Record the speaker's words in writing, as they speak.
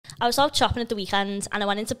I was out shopping at the weekend and I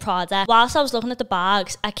went into Prada. Whilst I was looking at the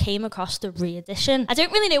bags, I came across the re-edition. I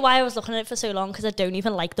don't really know why I was looking at it for so long because I don't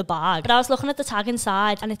even like the bag. But I was looking at the tag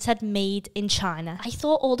inside and it said made in China. I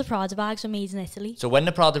thought all the Prada bags were made in Italy. So when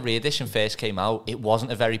the Prada re-edition first came out, it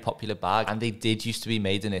wasn't a very popular bag and they did used to be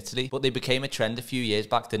made in Italy. But they became a trend a few years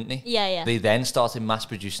back, didn't they? Yeah. They then started mass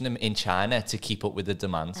producing them in China to keep up with the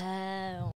demand.